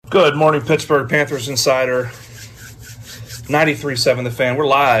Good morning, Pittsburgh Panthers Insider. 93.7 The Fan. We're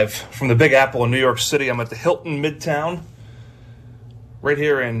live from the Big Apple in New York City. I'm at the Hilton Midtown, right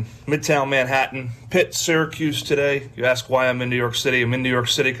here in Midtown Manhattan. Pitt, Syracuse today. You ask why I'm in New York City. I'm in New York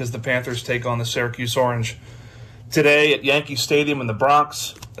City because the Panthers take on the Syracuse Orange today at Yankee Stadium in the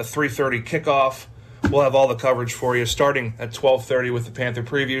Bronx. A 3:30 kickoff. We'll have all the coverage for you starting at 12:30 with the Panther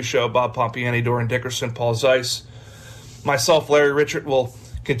Preview Show. Bob Pompiani, Doran Dickerson, Paul Zeiss. Myself, Larry Richard, will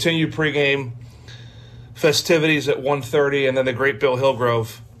continue pregame festivities at 1:30, and then the great Bill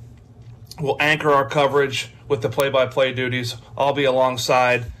Hillgrove will anchor our coverage with the play-by-play duties. I'll be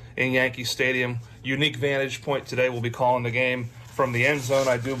alongside in Yankee Stadium. Unique vantage point today. We'll be calling the game from the end zone,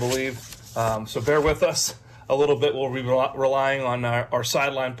 I do believe. So bear with us a little bit. We'll be relying on our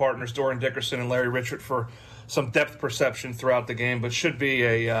sideline partners, Doran Dickerson and Larry Richard, for some depth perception throughout the game, but should be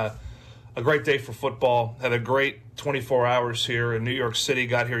a great day for football. Had a great 24 hours here in New York City.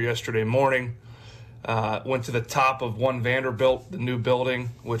 Got here yesterday morning. Went to the top of One Vanderbilt, the new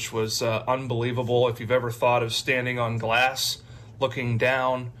building, which was unbelievable. If you've ever thought of standing on glass, looking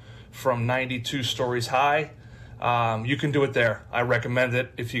down from 92 stories high, you can do it there. I recommend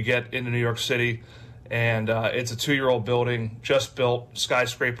it if you get into New York City. And it's a 2-year-old building, just built,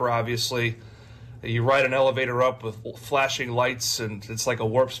 skyscraper, obviously. You ride an elevator up with flashing lights, and it's like a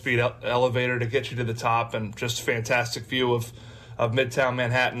warp speed elevator to get you to the top, and just a fantastic view of Midtown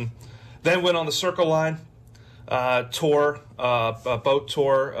Manhattan. Then went on the Circle Line tour, a boat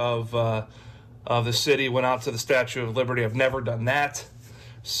tour of the city. Went out to the Statue of Liberty. I've never done that,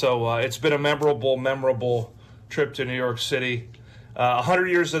 so it's been a memorable trip to New York City. 100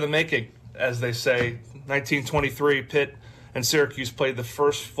 years in the making, as they say. 1923, Pitt and Syracuse played the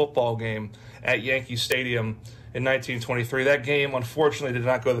first football game at Yankee Stadium in 1923. That game, unfortunately, did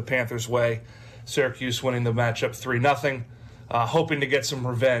not go the Panthers' way. Syracuse winning the matchup 3-0. Hoping to get some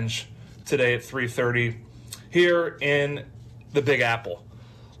revenge today at 3:30 here in the Big Apple.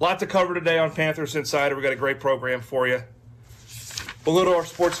 A lot to cover today on Panthers Insider. We got a great program for you. We'll go to our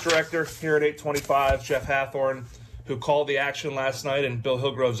sports director here at 825, Jeff Hathhorn, who called the action last night in Bill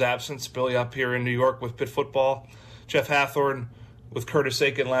Hillgrove's absence. Billy up here in New York with Pitt Football. Jeff Hathhorn with Curtis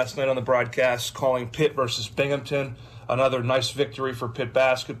Aiken last night on the broadcast, calling Pitt versus Binghamton. Another nice victory for Pitt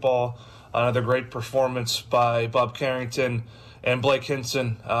basketball. Another great performance by Bob Carrington and Blake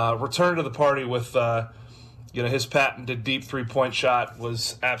Hinson. Return to the party with his patented deep three-point shot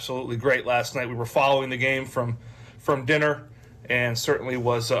was absolutely great last night. We were following the game from dinner, and certainly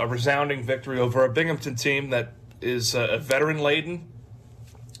was a resounding victory over a Binghamton team that is a veteran-laden,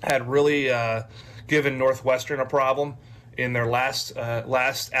 had really given Northwestern a problem in their last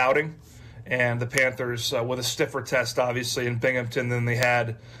outing, and the Panthers with a stiffer test, obviously, in Binghamton than they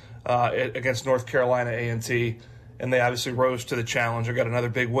had against North Carolina A&T, and they obviously rose to the challenge. They got another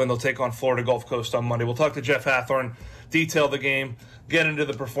big win. They'll take on Florida Gulf Coast on Monday. We'll talk to Jeff Hathhorn, detail the game, get into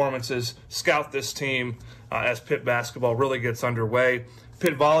the performances, scout this team as Pitt basketball really gets underway.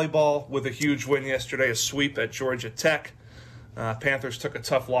 Pitt volleyball with a huge win yesterday, a sweep at Georgia Tech. Panthers took a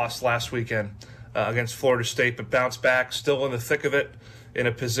tough loss last weekend against Florida State, but bounced back, still in the thick of it, in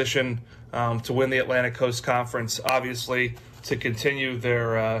a position to win the Atlantic Coast Conference, obviously to continue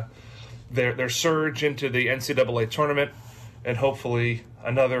their surge into the NCAA tournament, and hopefully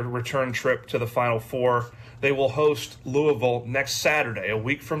another return trip to the Final Four. They will host Louisville next Saturday, a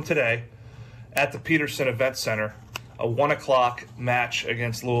week from today, at the Peterson Event Center, a 1 o'clock match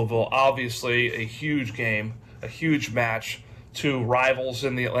against Louisville. Obviously a huge game, a huge match. Two rivals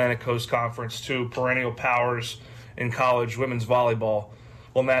in the Atlantic Coast Conference, two perennial powers in college women's volleyball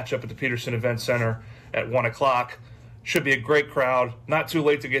will match up at the Peterson Event Center at 1 o'clock. Should be a great crowd. Not too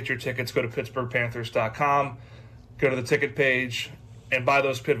late to get your tickets. Go to PittsburghPanthers.com, go to the ticket page, and buy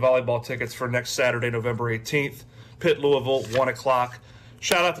those Pitt volleyball tickets for next Saturday, November 18th. Pitt, Louisville, 1 o'clock.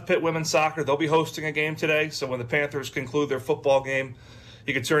 Shout out to Pitt Women's Soccer. They'll be hosting a game today, so when the Panthers conclude their football game,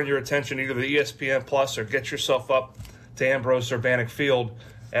 you can turn your attention either to the ESPN Plus or get yourself up to Ambrose Urbanic Field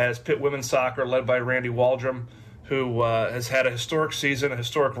as Pitt Women's Soccer, led by Randy Waldrum, who has had a historic season, a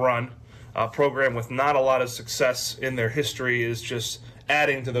historic run. A program with not a lot of success in their history is just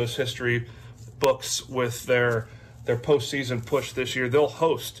adding to those history books with their postseason push this year. They'll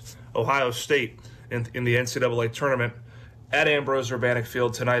host Ohio State in the NCAA tournament at Ambrose Urbanic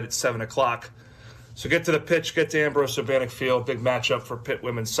Field tonight at 7 o'clock. So get to the pitch, get to Ambrose Urbanic Field, big matchup for Pitt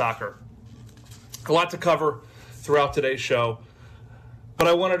Women's Soccer. A lot to cover throughout today's show, but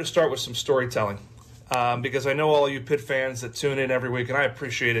I wanted to start with some storytelling because I know all you Pitt fans that tune in every week, and I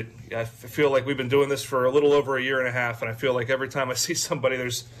appreciate it. I feel like we've been doing this for a little over a year and a half, and I feel like every time I see somebody,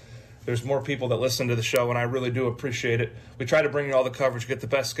 there's there's more people that listen to the show, and I really do appreciate it. We try to bring you all the coverage, get the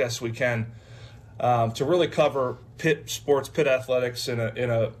best guests we can to really cover Pitt sports, Pitt athletics in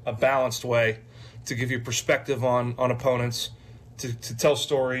a balanced way, to give you perspective on opponents, to tell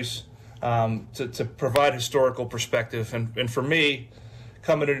stories, to provide historical perspective. And for me,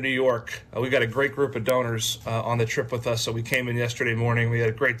 coming to New York, we got a great group of donors on the trip with us. So we came in yesterday morning. We had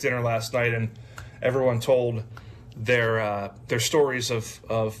a great dinner last night, and everyone told their stories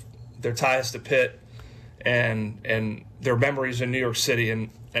of their ties to Pitt and their memories in New York City.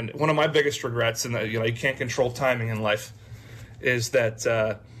 And one of my biggest regrets, and you can't control timing in life, is that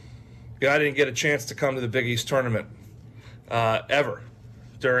I didn't get a chance to come to the Big East tournament ever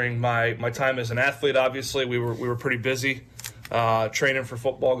during my time as an athlete. Obviously, we were pretty busy training for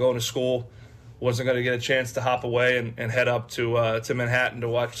football, going to school. Wasn't going to get a chance to hop away and head up to Manhattan to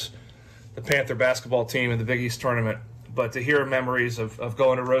watch the Panther basketball team in the Big East tournament. But to hear memories of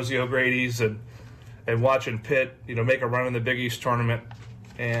going to Rosie O'Grady's and watching Pitt, make a run in the Big East tournament,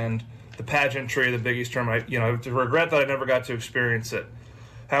 and the pageantry of the Big East tournament, to regret that I never got to experience it.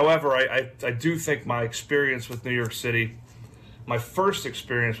 However, I do think my experience with New York City, my first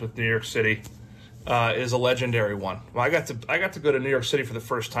experience with New York City, is a legendary one. Well, I got to go to New York City for the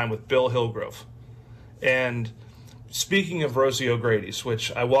first time with Bill Hillgrove. And speaking of Rosie O'Grady's,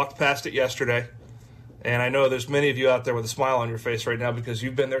 which I walked past it yesterday, and I know there's many of you out there with a smile on your face right now because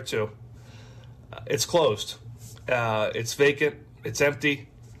you've been there too. It's closed. It's vacant. It's empty.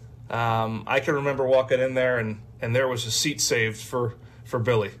 I can remember walking in there, and there was a seat saved for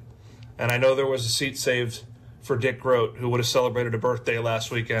Billy. And I know there was a seat saved for Dick Grote, who would have celebrated a birthday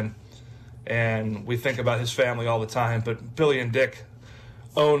last weekend. And we think about his family all the time. But Billy and Dick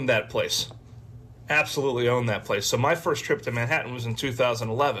owned that place. Absolutely owned that place. So my first trip to Manhattan was in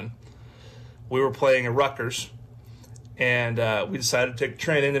 2011. We were playing at Rutgers, and we decided to take the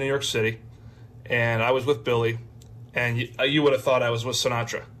train into New York City. And I was with Billy, and you would have thought I was with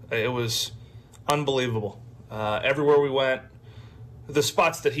Sinatra. It was unbelievable. Everywhere we went, the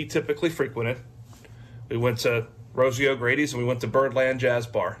spots that he typically frequented, we went to Rosie O'Grady's and we went to Birdland Jazz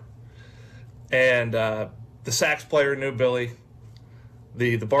Bar. And the sax player knew Billy.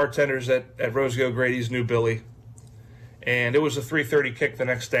 The bartenders at Rosie O'Grady's knew Billy. And it was a 3:30 kick the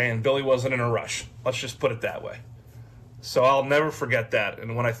next day, and Billy wasn't in a rush. Let's just put it that way. So I'll never forget that.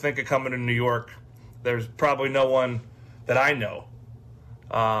 And when I think of coming to New York, there's probably no one that I know,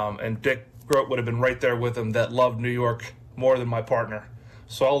 and Dick Grote would have been right there with him, that loved New York more than my partner.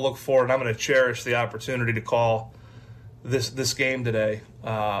 So I'll look forward, and I'm going to cherish the opportunity to call this game today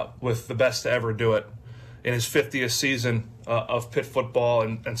with the best to ever do it in his 50th season of Pitt football,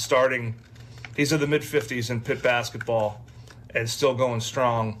 and starting. He's in the mid-50s in Pitt basketball and still going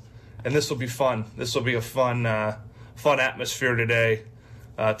strong. And this will be fun. This will be a fun atmosphere today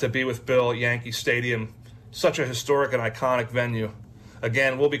to be with Bill at Yankee Stadium. Such a historic and iconic venue.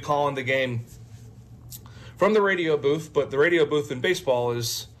 Again, we'll be calling the game from the radio booth, but the radio booth in baseball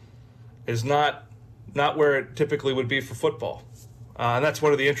is not where it typically would be for football. And that's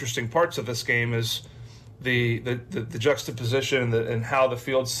one of the interesting parts of this game is the juxtaposition and how the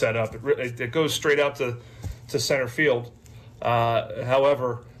field's set up. It goes straight out to center field.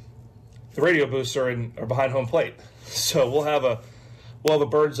 However, the radio booths are behind home plate, so we'll have a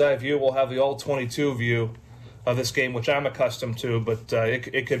bird's eye view. We'll have the all 22 view of this game, which I'm accustomed to, but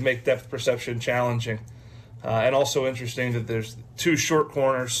it could make depth perception challenging. And also interesting that there's two short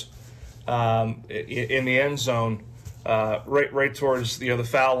corners in the end zone, right towards the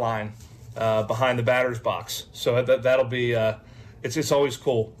foul line. Behind the batter's box. So that'll be it's always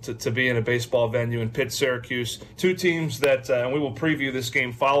cool to be in a baseball venue in Pitt, Syracuse. Two teams that, and we will preview this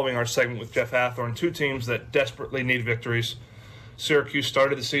game following our segment with Jeff Hathhorn, two teams that desperately need victories. Syracuse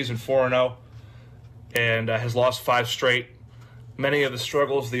started the season 4-0 and has lost 5 straight. Many of the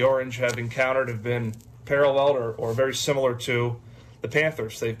struggles the Orange have encountered have been paralleled or very similar to the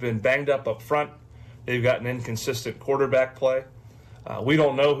Panthers. They've been banged up front. They've got an inconsistent quarterback play. We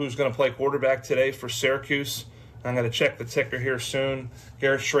don't know who's going to play quarterback today for Syracuse. I'm going to check the ticker here soon.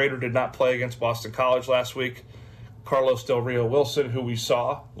 Garrett Schrader did not play against Boston College last week. Carlos Del Rio Wilson, who we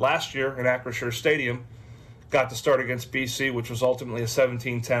saw last year in Acrisure Stadium, got to start against BC, which was ultimately a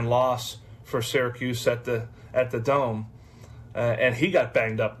 17-10 loss for Syracuse at the Dome. And he got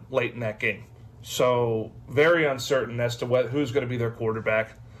banged up late in that game. So very uncertain as to who's going to be their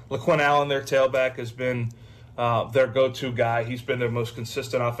quarterback. LaQuinn Allen, their tailback, has been their go-to guy. He's been their most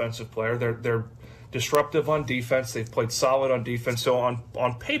consistent offensive player. They're disruptive on defense. They've played solid on defense. So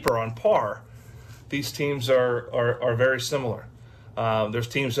on paper, on par, these teams are very similar. There's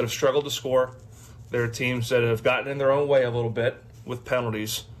teams that have struggled to score. There are teams that have gotten in their own way a little bit with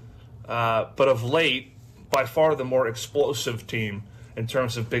penalties. But of late, by far the more explosive team in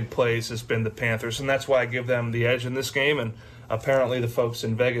terms of big plays has been the Panthers, and that's why I give them the edge in this game, and apparently the folks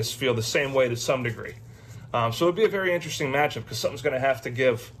in Vegas feel the same way to some degree. So it would be a very interesting matchup because something's going to have to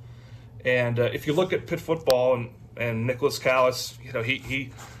give. And if you look at Pitt Football and Nicholas Callis,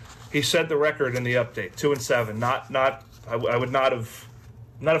 he set the record in the update, 2-7. I would not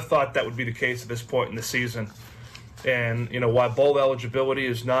have thought that would be the case at this point in the season. And while bowl eligibility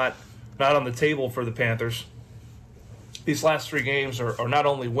is not on the table for the Panthers, these last 3 games are not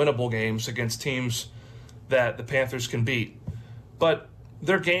only winnable games against teams that the Panthers can beat, but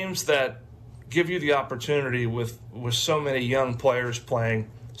they're games that give you the opportunity with so many young players playing,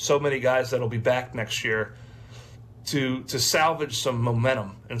 so many guys that will be back next year, to salvage some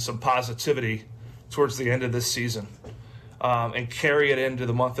momentum and some positivity towards the end of this season, and carry it into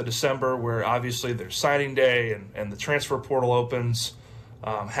the month of December, where obviously there's signing day and the transfer portal opens.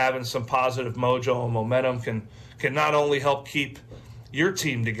 Having some positive mojo and momentum can not only help keep your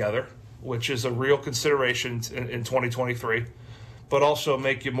team together, which is a real consideration in 2023, but also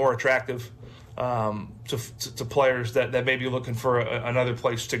make you more attractive to players that may be looking for another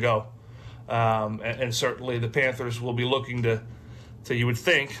place to go. And certainly the Panthers will be looking to you would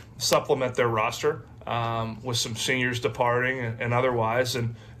think, supplement their roster with some seniors departing and otherwise,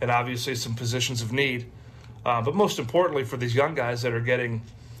 and obviously some positions of need. But most importantly for these young guys that are getting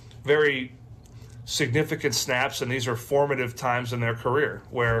very significant snaps, and these are formative times in their career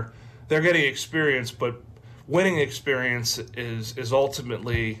where they're getting experience, but winning experience is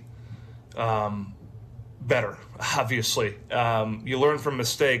ultimately better, obviously. You learn from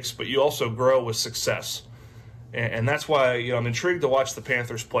mistakes, but you also grow with success. And that's why I'm intrigued to watch the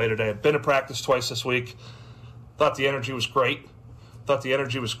Panthers play today. I've been to practice twice this week. Thought the energy was great.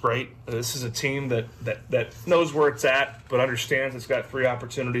 This is a team that knows where it's at, but understands it's got 3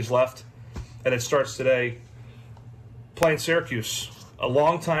 opportunities left. And it starts today playing Syracuse, a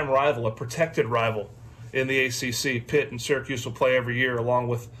longtime rival, a protected rival in the ACC. Pitt and Syracuse will play every year along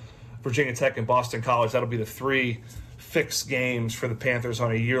with Virginia Tech and Boston College. That'll be the 3 fixed games for the Panthers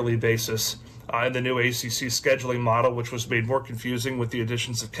on a yearly basis in the new ACC scheduling model, which was made more confusing with the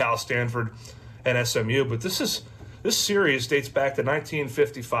additions of Cal, Stanford, and SMU. But this series dates back to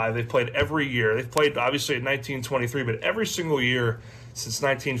 1955. They've played every year. They've played, obviously, in 1923, but every single year since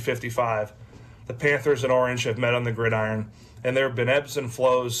 1955, the Panthers and Orange have met on the gridiron, and there have been ebbs and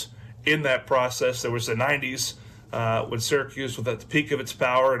flows in that process. There was the 90s when Syracuse was at the peak of its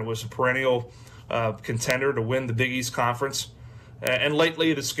power and was a perennial contender to win the Big East Conference. And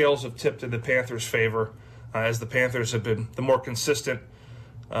lately, the scales have tipped in the Panthers' favor as the Panthers have been the more consistent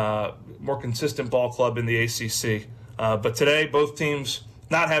ball club in the ACC. But today, both teams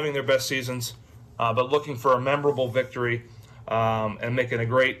not having their best seasons, but looking for a memorable victory and making a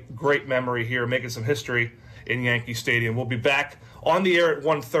great memory here, making some history in Yankee Stadium. We'll be back on the air at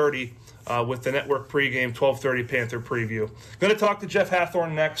 1:30 with the network pregame, 12:30 Panther preview. Going to talk to Jeff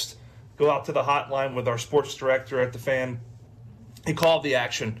Hathhorn next. Go out to the hotline with our sports director at the Fan. He called the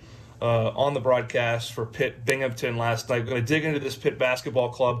action on the broadcast for Pitt Binghamton last night. We're going to dig into this Pitt basketball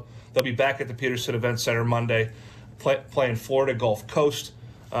club. They'll be back at the Peterson Event Center Monday, playing Florida Gulf Coast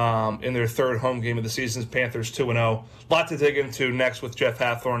in their 3rd home game of the season. Panthers 2-0. A lot to dig into next with Jeff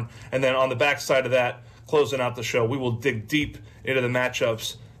Hathhorn. And then on the backside of that, closing out the show, we will dig deep into the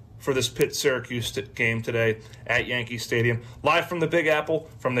matchups for this Pitt-Syracuse game today at Yankee Stadium. Live from the Big Apple,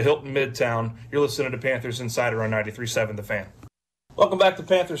 from the Hilton Midtown, you're listening to Panthers Insider on 93.7 The Fan. Welcome back to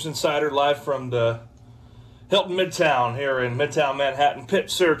Panthers Insider, live from the Hilton Midtown here in Midtown Manhattan.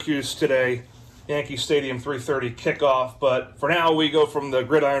 Pitt-Syracuse today, Yankee Stadium, 3:30 kickoff. But for now, we go from the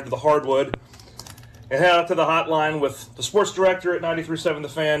gridiron to the hardwood and head out to the hotline with the sports director at 93.7 The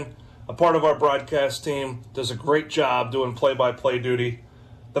Fan, a part of our broadcast team, does a great job doing play-by-play duty.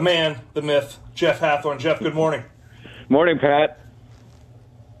 The man, the myth, Jeff Hathhorn. Jeff, good morning. Morning, Pat.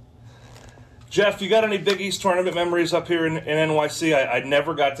 Jeff, you got any Big East tournament memories up here in NYC? I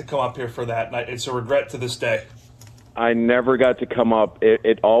never got to come up here for that, and it's a regret to this day. I never got to come up.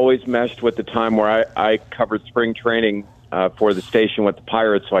 It always meshed with the time where I covered spring training for the station with the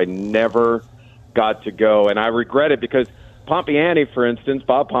Pirates, so I never got to go. And I regret it because Pompiani, for instance,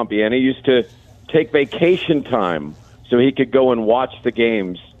 Bob Pompiani, used to take vacation time so he could go and watch the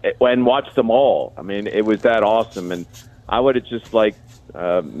games and watch them all. I mean, it was that awesome. And I would have just liked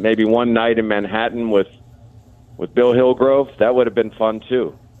maybe one night in Manhattan with Bill Hillgrove. That would have been fun,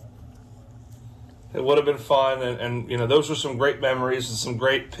 too. It would have been fun, and those were some great memories and some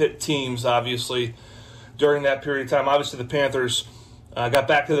great Pitt teams, obviously, during that period of time. Obviously, the Panthers got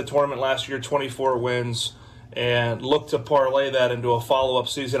back to the tournament last year, 24 wins, and look to parlay that into a follow-up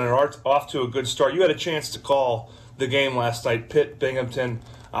season and are off to a good start. You had a chance to call the game last night, Pitt Binghamton,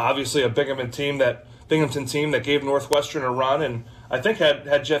 obviously a Binghamton team that gave Northwestern a run, and I think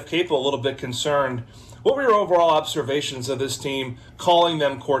had Jeff Capel a little bit concerned. What were your overall observations of this team, calling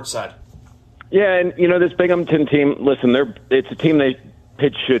them courtside? Yeah, and this Binghamton team, listen, it's a team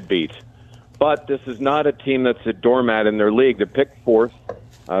Pitt should beat. But this is not a team that's a doormat in their league. They're picked fourth.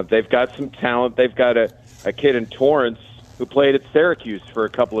 They've got some talent. They've got a kid in Torrance who played at Syracuse for a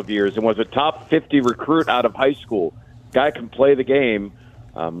couple of years and was a top 50 recruit out of high school. Guy can play the game.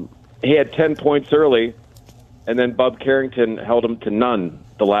 He had 10 points early, and then Bub Carrington held him to none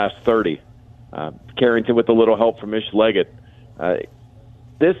the last 30. Carrington with a little help from Ish Leggett.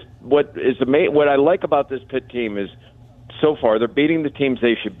 What I like about this Pitt team is so far they're beating the teams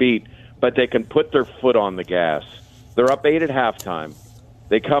they should beat, but they can put their foot on the gas. They're up 8 at halftime.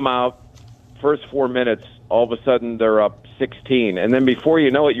 They come out, first 4 minutes, all of a sudden they're up 16. And then before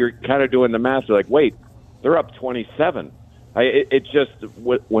you know it, you're kind of doing the math. You're like, wait, they're up 27. It's just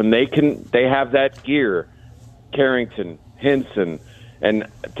when they have that gear, Carrington, Hinson, and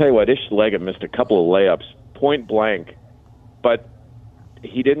I tell you what, Ish Leggett missed a couple of layups, point blank. But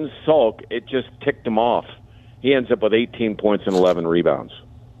he didn't sulk. It just ticked him off. He ends up with 18 points and 11 rebounds.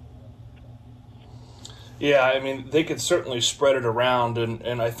 Yeah, I mean, they could certainly spread it around,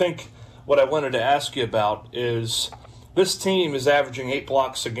 and I think what I wanted to ask you about is this team is averaging 8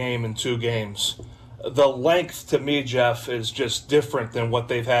 blocks a game in 2 games. The length, to me, Jeff, is just different than what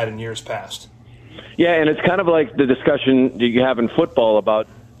they've had in years past. Yeah, and it's kind of like the discussion that you have in football about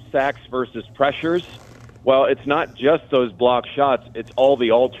sacks versus pressures. Well, it's not just those block shots, it's all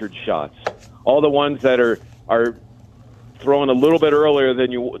the altered shots. All the ones that are thrown a little bit earlier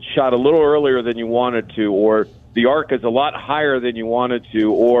than you shot a little earlier than you wanted to, or the arc is a lot higher than you wanted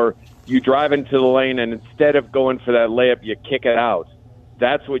to, or you drive into the lane and instead of going for that layup, you kick it out.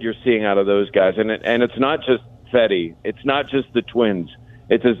 That's what you're seeing out of those guys. And it's not just Fetty. It's not just the twins.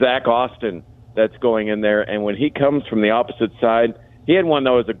 It's a Zach Austin that's going in there. And when he comes from the opposite side, he had one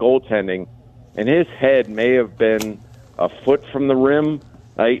that was a goaltending, and his head may have been a foot from the rim.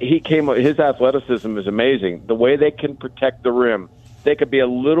 His athleticism is amazing. The way they can protect the rim, they could be a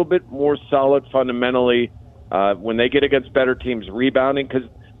little bit more solid fundamentally when they get against better teams rebounding, because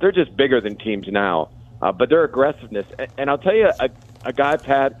they're just bigger than teams now. But their aggressiveness, and I'll tell you, a guy,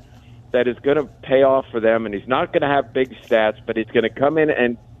 Pat, that is going to pay off for them, and he's not going to have big stats, but he's going to come in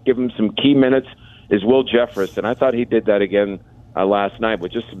and give him some key minutes, is Will Jeffress. And I thought he did that again last night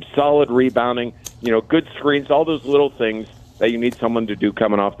with just some solid rebounding, good screens, all those little things that you need someone to do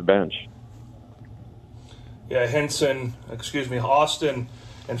coming off the bench. Yeah, Austin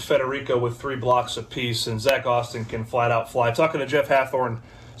and Federico with 3 blocks apiece, and Zach Austin can flat out fly. Talking to Jeff Hathhorn,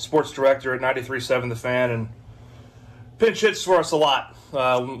 sports director at 93.7 The Fan, and pinch hits for us a lot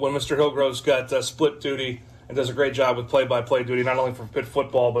when Mr. Hillgrove's got split duty and does a great job with play-by-play duty, not only for Pitt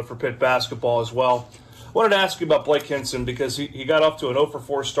football but for Pitt basketball as well. I wanted to ask you about Blake Hinson because he got off to an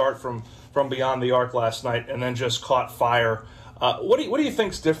 0-for-4 start from beyond the arc last night and then just caught fire. What do you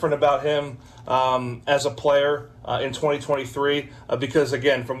think's different about him as a player in 2023? Because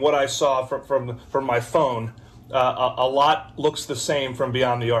again, from what I saw from my phone, a lot looks the same from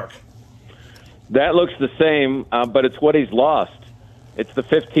beyond the arc. That looks the same, but it's what he's lost. It's the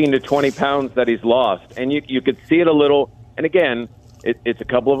 15 to 20 pounds that he's lost, and you could see it a little. And again, it's a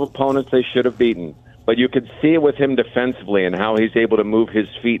couple of opponents they should have beaten. But you could see it with him defensively and how he's able to move his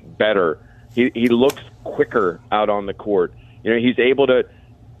feet better. He looks quicker out on the court. He's able to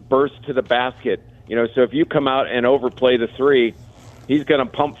burst to the basket. So if you come out and overplay the 3, he's going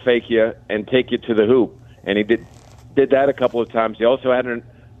to pump fake you and take you to the hoop. And he did that a couple of times. He also had a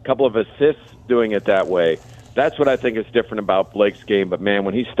couple of assists doing it that way. That's what I think is different about Blake's game. But, man,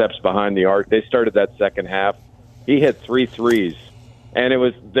 when he steps behind the arc, they started that second half. He hit 3 threes. And it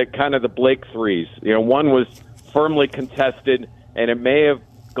was the Blake threes. One was firmly contested, and it may have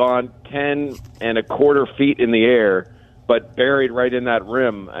gone 10 and a quarter feet in the air, but buried right in that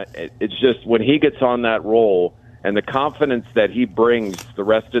rim. It's just when he gets on that roll and the confidence that he brings the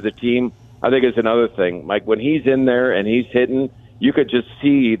rest of the team, I think is another thing. Like when he's in there and he's hitting, you could just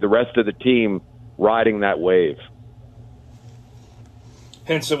see the rest of the team riding that wave.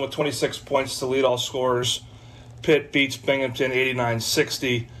 Hinson with 26 points to lead all scorers. Pitt beats Binghamton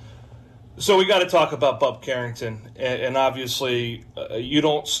 89-60. So we got to talk about Bub Carrington. And obviously, you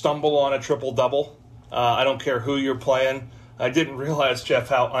don't stumble on a triple-double. I don't care who you're playing. I didn't realize, Jeff,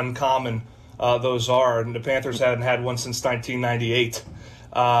 how uncommon those are. And the Panthers hadn't had one since 1998.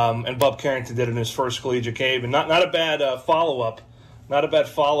 And Bub Carrington did it in his first collegiate game. And not a bad follow-up. Not a bad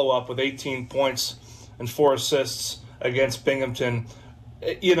follow-up with 18 points and 4 assists against Binghamton.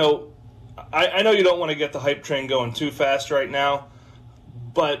 You know, I know you don't want to get the hype train going too fast right now,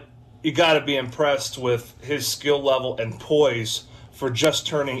 but you got to be impressed with his skill level and poise for just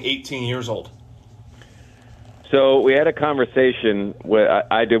turning 18 years old. So we had a conversation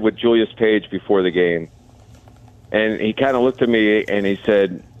I did with Julius Page before the game, and he kind of looked at me and he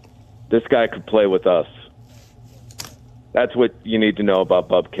said, "This guy could play with us." That's what you need to know about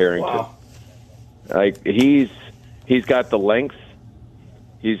Bub Carrington. Wow. Like he's got the length,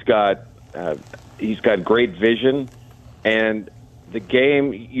 he's got great vision, and the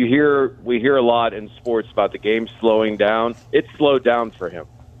game we hear a lot in sports about the game slowing down. It's slowed down for him.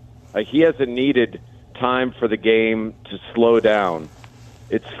 Like he hasn't needed time for the game to slow down.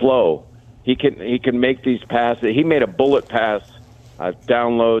 It's slow. He can make these passes. He made a bullet pass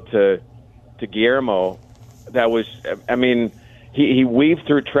down low to Guillermo. That was, I mean, he weaved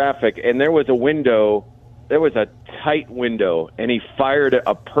through traffic, and there was a window. There was a tight window, and he fired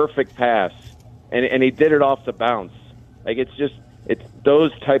a perfect pass, and he did it off the bounce. Like it's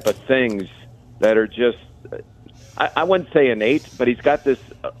those type of things that are just, I wouldn't say innate, but he's got this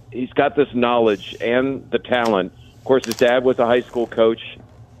knowledge and the talent. Of course, his dad was a high school coach,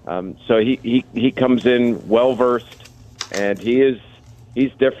 so he comes in well versed, and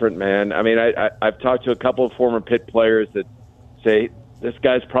he's different, man. I mean, I've talked to a couple of former Pitt players that say this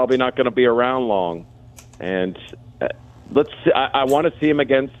guy's probably not going to be around long, and I want to see him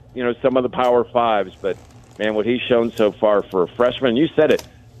against some of the Power Fives, but man, what he's shown so far for a freshman, you said it,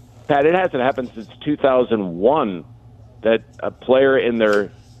 Pat, it hasn't happened since 2001 that a player in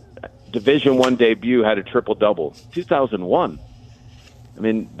their Division I debut had a triple-double. 2001. I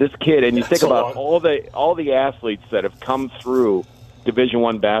mean, this kid, and you think about all the athletes that have come through Division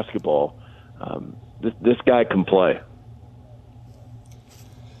I basketball, this guy can play.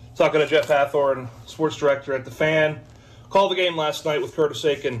 Talking to Jeff Hathhorn, sports director at the Fan. Called the game last night with Curtis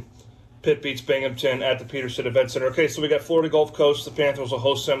Aiken. Pitt beats Binghamton at the Peterson Event Center. Okay, so we got Florida Gulf Coast. The Panthers will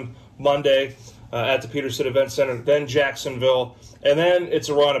host them Monday at the Peterson Event Center, then Jacksonville, and then it's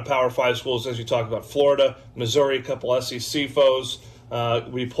a run of Power 5 schools, as you talk about. Florida, Missouri, a couple SEC foes.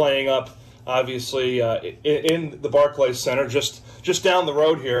 We'll be playing up, obviously, in the Barclays Center, just down the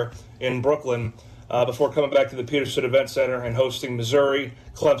road here in Brooklyn, before coming back to the Peterson Event Center and hosting Missouri,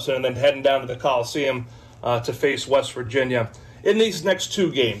 Clemson, and then heading down to the Coliseum to face West Virginia. In these next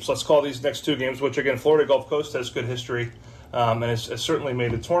 2 games, let's call these next 2 games, which, again, Florida Gulf Coast has good history and has certainly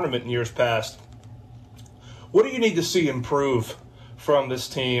made a tournament in years past. What do you need to see improve from this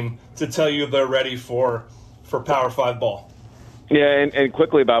team to tell you they're ready for Power 5 ball? Yeah, and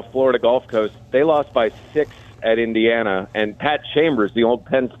quickly about Florida Gulf Coast, they lost by 6 at Indiana, and Pat Chambers, the old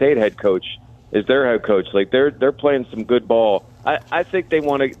Penn State head coach, is their head coach. Like they're playing some good ball. I think they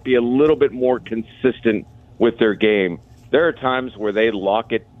want to be a little bit more consistent with their game. There are times where they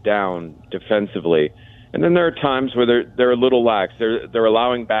lock it down defensively, and then there are times where they're a little lax. They're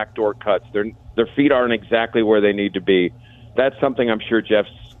allowing backdoor cuts. Their feet aren't exactly where they need to be. That's something I'm sure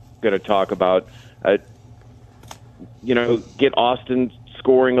Jeff's going to talk about. Get Austin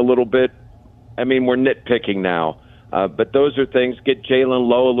scoring a little bit. I mean, we're nitpicking now, but those are things. Get Jalen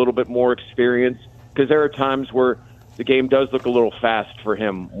Lowe a little bit more experience, because there are times where the game does look a little fast for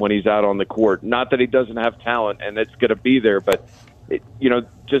him when he's out on the court. Not that he doesn't have talent, and it's going to be there, but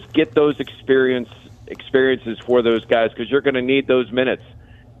just get those experiences for those guys, because you're going to need those minutes.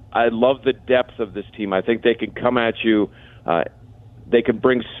 I love the depth of this team. I think they can come at you. They can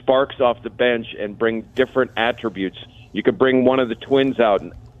bring sparks off the bench and bring different attributes. You could bring one of the twins out,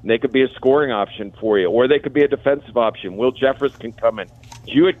 and they could be a scoring option for you, or they could be a defensive option. Will Jeffers can come in.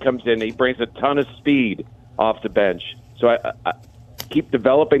 Hewitt comes in. He brings a ton of speed off the bench. So I keep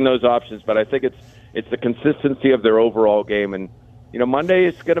developing those options, but I think it's the consistency of their overall game. And Monday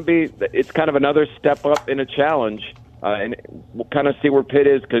is going to be, it's kind of another step up in a challenge, and we'll kind of see where Pitt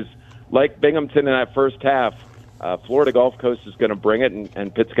is, because like Binghamton in that first half, Florida Gulf Coast is going to bring it,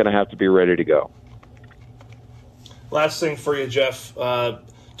 and Pitt's going to have to be ready to go. Last thing for you, Jeff.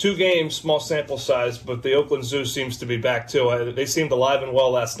 2 games, small sample size, but the Oakland Zoo seems to be back too. They seemed alive and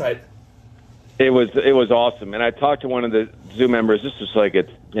well last night. It was awesome, and I talked to one of the Zoo members. This was like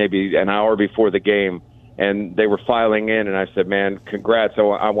maybe an hour before the game, and they were filing in, and I said, "Man, congrats!"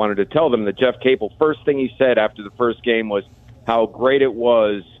 So I wanted to tell them that Jeff Capel, first thing he said after the first game was how great it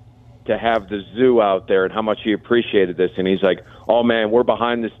was to have the Zoo out there and how much he appreciated this. And he's like, "Oh man, we're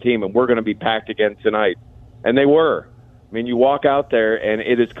behind this team, and we're going to be packed again tonight." And they were. I mean, you walk out there, and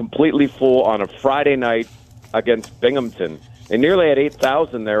it is completely full on a Friday night against Binghamton, and nearly at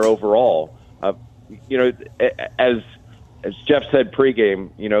 8,000 there overall. As as Jeff said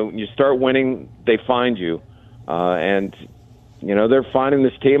pregame, you start winning, they find you. And they're finding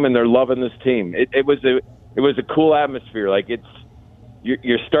this team and they're loving this team. It was a cool atmosphere. Like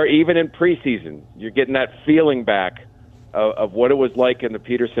you start even in preseason, you're getting that feeling back of what it was like in the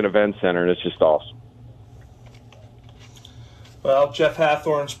Peterson Event Center, and it's just awesome. Well, Jeff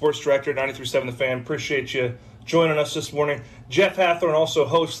Hathhorn, sports director at 93.7 The Fan, appreciate you joining us this morning. Jeff Hathhorn also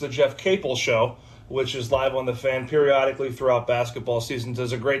hosts the Jeff Capel Show, which is live on The Fan periodically throughout basketball season.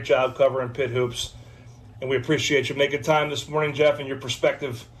 Does a great job covering Pitt hoops, and we appreciate you making time this morning, Jeff, and your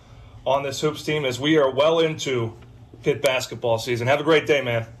perspective on this hoops team as we are well into Pitt basketball season. Have a great day,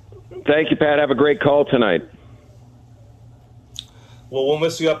 man. Thank you, Pat. Have a great call tonight. Well, we'll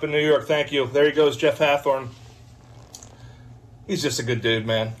miss you up in New York. Thank you. There he goes, Jeff Hathhorn. He's just a good dude,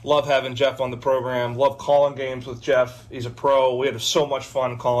 man. Love having Jeff on the program. Love calling games with Jeff. He's a pro. We had so much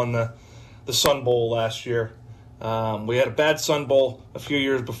fun calling the Sun Bowl last year. We had a bad Sun Bowl a few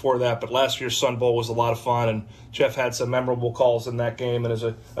years before that, but last year's Sun Bowl was a lot of fun, and Jeff had some memorable calls in that game and is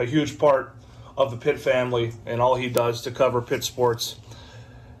a huge part of the Pitt family and all he does to cover Pitt sports.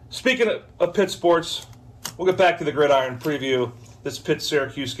 Speaking of Pitt sports, we'll get back to the gridiron preview this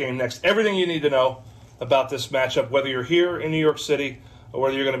Pitt-Syracuse game next. Everything you need to know about this matchup, whether you're here in New York City or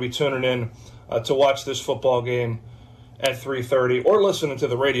whether you're going to be tuning in to watch this football game at 3:30 or listening to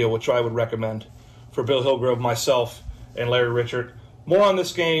the radio, which I would recommend for Bill Hillgrove, myself, and Larry Richard. More on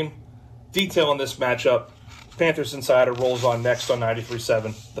this game, detail on this matchup. Panthers Insider rolls on next on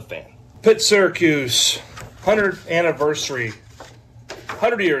 93.7 The Fan. Pitt-Syracuse, 100th anniversary.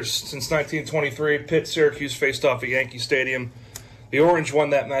 100 years since 1923. Pitt-Syracuse faced off at Yankee Stadium. The Orange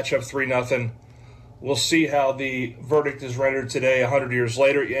won that matchup 3-0. We'll see how the verdict is rendered today, 100 years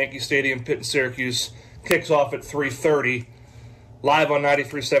later at Yankee Stadium. Pitt and Syracuse kicks off at 3:30. Live on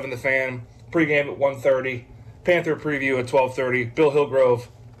 93.7 The Fan. Pregame at 1:30. Panther preview at 12:30. Bill Hillgrove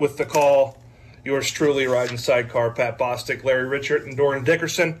with the call. Yours truly riding sidecar, Pat Bostick, Larry Richard, and Dorian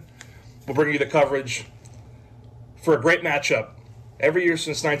Dickerson. We'll bring you the coverage for a great matchup. Every year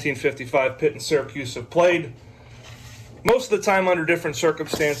since 1955, Pitt and Syracuse have played. Most of the time under different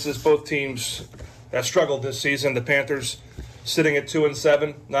circumstances. Both teams have struggled this season. The Panthers sitting at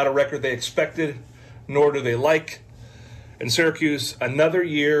 2-7, not a record they expected, nor do they like. And Syracuse, another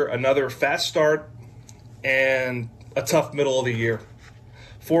year, another fast start, and a tough middle of the year.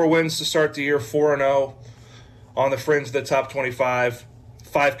 4 wins to start the year, 4-0 on the fringe of the top 25,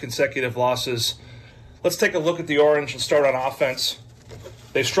 5 consecutive losses. Let's take a look at the Orange and start on offense.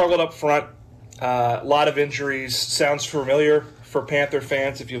 They struggled up front. A lot of injuries. Sounds familiar for Panther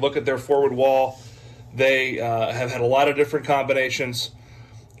fans. If you look at their forward wall, they have had a lot of different combinations,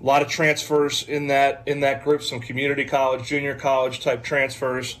 a lot of transfers in that group, some community college, junior college type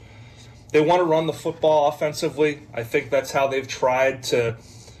transfers. They want to run the football offensively. I think that's how they've tried to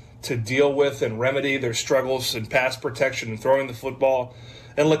deal with and remedy their struggles in pass protection and throwing the football.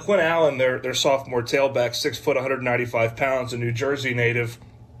 And LaQuinn Allen, their sophomore tailback, 6 foot, 195 pounds, a New Jersey native,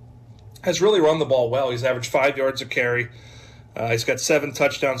 has really run the ball well. He's averaged 5 yards a carry. He's got 7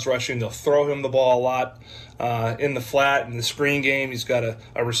 touchdowns rushing. They'll throw him the ball a lot in the flat, in the screen game. He's got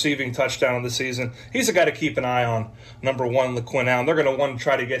a receiving touchdown in the season. He's a guy to keep an eye on, number 1, LaQuinn Allen. They're going to want to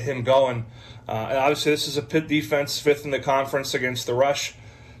try to get him going. And obviously, this is a Pitt defense, 5th in the conference against the rush.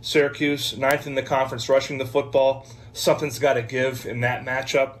 Syracuse, 9th in the conference rushing the football. Something's got to give in that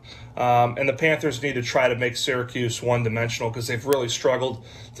matchup. And the Panthers need to try to make Syracuse one-dimensional because they've really struggled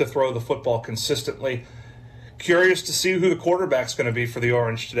to throw the football consistently. Curious to see who the quarterback's going to be for the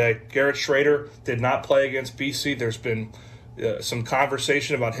Orange today. Garrett Schrader did not play against BC. There's been some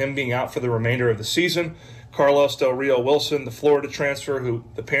conversation about him being out for the remainder of the season. Carlos Del Rio Wilson, the Florida transfer who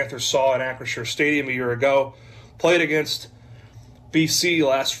the Panthers saw in Acrisure Stadium a year ago, played against BC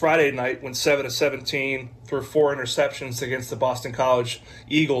last Friday night, went 7-17, threw 4 interceptions against the Boston College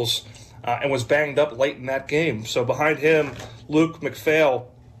Eagles, and was banged up late in that game. So behind him, Luke McPhail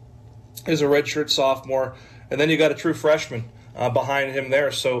is a redshirt sophomore, and then you got a true freshman behind him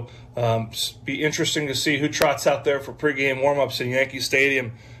there. So be interesting to see who trots out there for pregame warmups in Yankee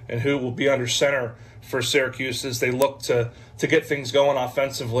Stadium and who will be under center for Syracuse as they look to get things going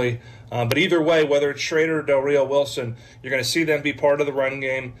offensively. But either way, whether it's Schrader or Del Rio Wilson, you're going to see them be part of the run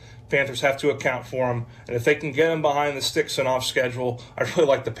game. Panthers have to account for them. And if they can get them behind the sticks and off schedule, I'd really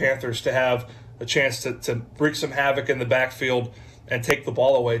like the Panthers to have a chance to wreak some havoc in the backfield and take the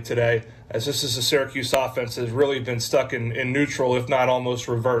ball away today, as this is a Syracuse offense that has really been stuck in neutral, if not almost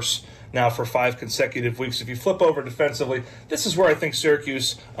reverse, now for 5 consecutive weeks. If you flip over defensively, this is where I think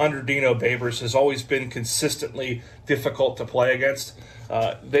Syracuse under Dino Babers has always been consistently difficult to play against.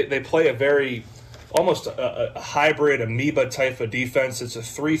 They play a very almost a hybrid amoeba type of defense. It's a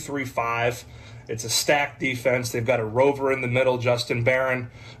 3-3-5. It's a stacked defense. They've got a rover in the middle, Justin Barron,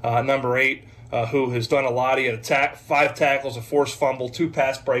 number 8, who has done a lot. He had 5 tackles, a forced fumble, 2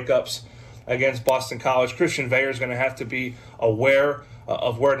 pass breakups against Boston College. Christian Veyer is going to have to be aware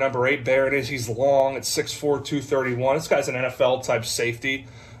of where number 8 Barron is. He's long at 6'4", 231. This guy's an NFL-type safety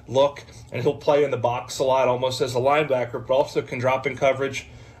look, and he'll play in the box a lot, almost as a linebacker, but also can drop in coverage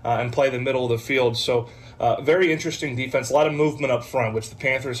and play the middle of the field. So very interesting defense, a lot of movement up front, which the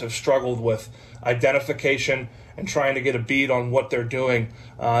Panthers have struggled with, identification and trying to get a beat on what they're doing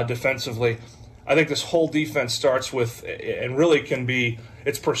defensively. I think this whole defense starts with, and really can be,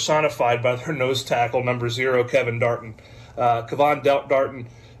 it's personified by their nose tackle, number 0, Kevin Darton. Kevon Darton,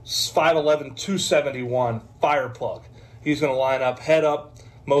 5'11", 271, fire plug. He's going to line up, head up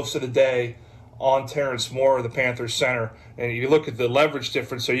most of the day on Terrence Moore, the Panthers center. And you look at the leverage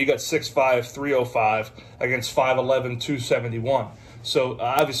difference, so you got 6'5", 305 against 5'11", 271. So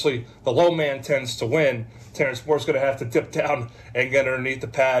obviously the low man tends to win. Terrence Moore's going to have to dip down and get underneath the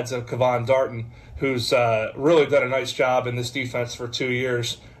pads of Kevon Darton, who's really done a nice job in this defense for 2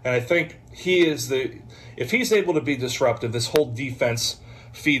 years. And I think he is if he's able to be disruptive, this whole defense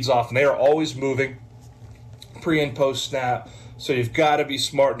feeds off. And they are always moving pre and post snap. So you've got to be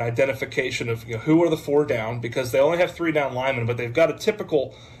smart in identification of who are the 4 down, because they only have 3 down linemen, but they've got a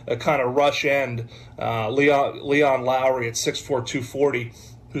typical kind of rush end, Leon Lowry at 6'4", 240,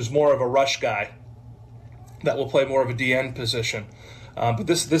 who's more of a rush guy that will play more of a DN position. But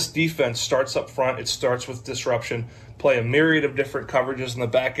this defense starts up front. It starts with disruption, play a myriad of different coverages in the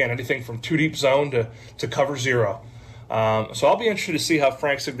back end, anything from 2-deep zone to cover 0. So I'll be interested to see how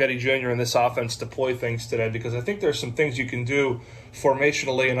Frank Cignetti Jr. and this offense deploy things today, because I think there's some things you can do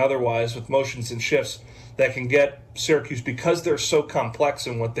formationally and otherwise with motions and shifts that can get Syracuse, because they're so complex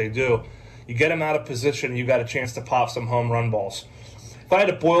in what they do. You get them out of position, you got a chance to pop some home run balls. If I had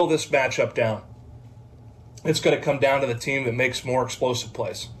to boil this matchup down, it's going to come down to the team that makes more explosive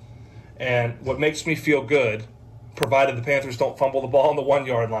plays. And what makes me feel good, provided the Panthers don't fumble the ball on the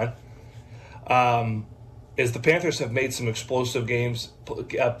 1-yard line, is the Panthers have made some explosive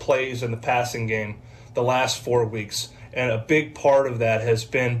plays in the passing game the last 4 weeks. And a big part of that has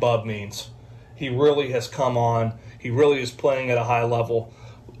been Bub Means. He really has come on. He really is playing at a high level.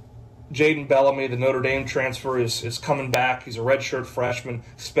 Jaden Bellamy, the Notre Dame transfer, is coming back. He's a redshirt freshman,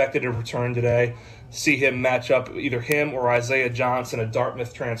 expected to return today. See him match up, either him or Isaiah Johnson, a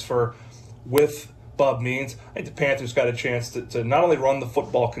Dartmouth transfer, with Bub Means. I think the Panthers got a chance to not only run the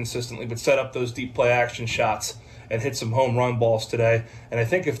football consistently, but set up those deep play action shots and hit some home run balls today. And I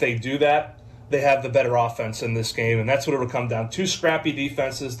think if they do that, they have the better offense in this game, and that's what it'll come down to. 2 scrappy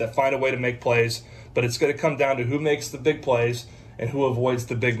defenses that find a way to make plays, but it's going to come down to who makes the big plays and who avoids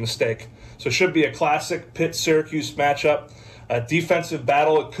the big mistake. So it should be a classic Pitt-Syracuse matchup. A defensive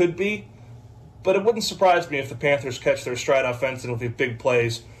battle it could be, but it wouldn't surprise me if the Panthers catch their stride offensively if big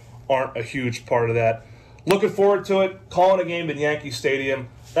plays aren't a huge part of that. Looking forward to it. Calling a game in Yankee Stadium.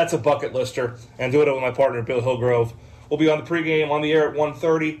 That's a bucket lister. And doing it with my partner, Bill Hillgrove. We'll be on the pregame on the air at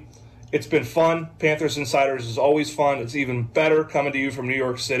 1:30. It's been fun. Panthers Insiders is always fun. It's even better coming to you from New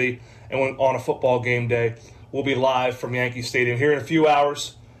York City. And when on a football game day, we'll be live from Yankee Stadium here in a few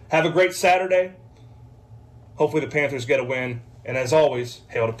hours. Have a great Saturday. Hopefully the Panthers get a win. And as always,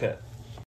 hail to Pitt.